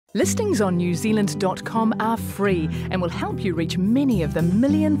Listings on newzealand.com are free and will help you reach many of the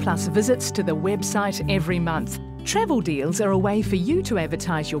million-plus visits to the website every month. Travel deals are a way for you to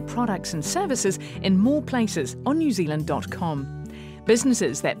advertise your products and services in more places on newzealand.com.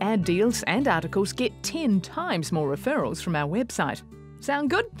 Businesses that add deals and articles get 10 times more referrals from our website. Sound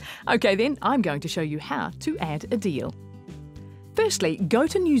good? Okay then, I'm going to show you how to add a deal. Firstly, go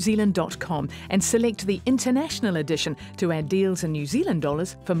to newzealand.com and select the International Edition to add deals in New Zealand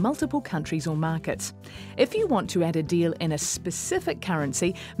dollars for multiple countries or markets. If you want to add a deal in a specific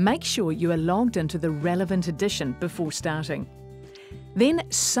currency, make sure you are logged into the relevant edition before starting. Then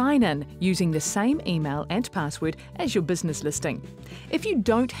sign in using the same email and password as your business listing. If you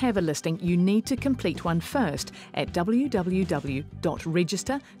don't have a listing, you need to complete one first at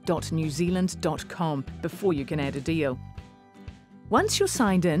www.register.newzealand.com before you can add a deal. Once you're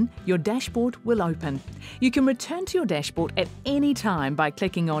signed in, your dashboard will open. You can return to your dashboard at any time by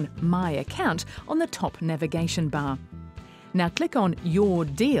clicking on My Account on the top navigation bar. Now click on Your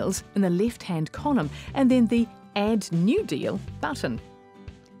Deals in the left-hand column and then the Add New Deal button.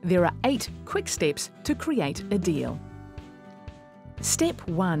 There are 8 quick steps to create a deal. Step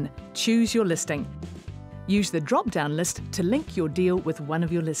 1. Choose your listing. Use the drop-down list to link your deal with one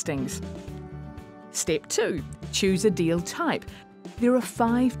of your listings. Step 2. Choose a deal type. There are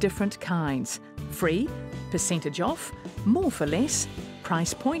 5 different kinds: free, percentage off, more for less,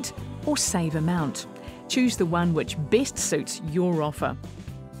 price point, or save amount. Choose the one which best suits your offer.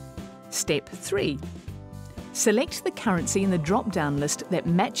 Step 3. Select the currency in the drop-down list that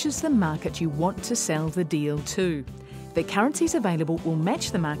matches the market you want to sell the deal to. The currencies available will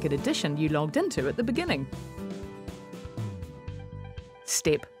match the market edition you logged into at the beginning.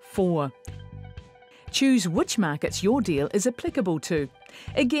 Step 4. Choose which markets your deal is applicable to.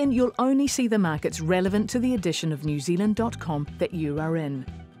 Again, you'll only see the markets relevant to the edition of newzealand.com that you are in.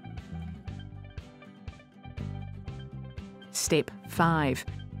 Step 5.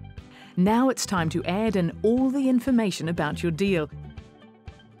 Now it's time to add in all the information about your deal.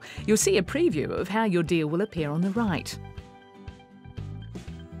 You'll see a preview of how your deal will appear on the right.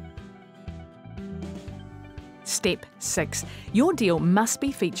 Step 6. Your deal must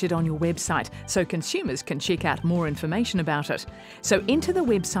be featured on your website so consumers can check out more information about it. So enter the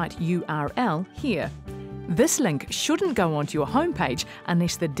website URL here. This link shouldn't go onto your homepage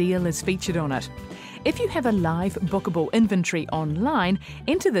unless the deal is featured on it. If you have a live bookable inventory online,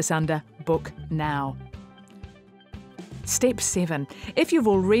 enter this under Book Now. Step 7. If you've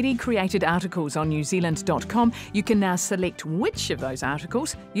already created articles on newzealand.com, you can now select which of those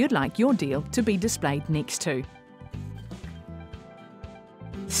articles you'd like your deal to be displayed next to.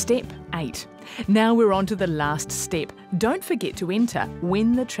 Step 8. Now we're on to the last step. Don't forget to enter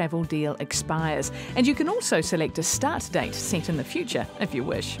when the travel deal expires, and you can also select a start date set in the future if you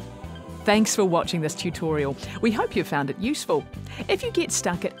wish. Thanks for watching this tutorial. We hope you found it useful. If you get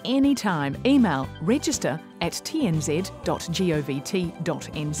stuck at any time, email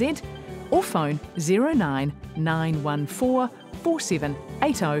register@tnz.govt.nz or phone 09914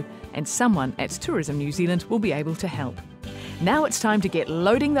 4780 and someone at Tourism New Zealand will be able to help. Now it's time to get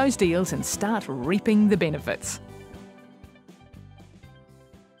loading those deals and start reaping the benefits.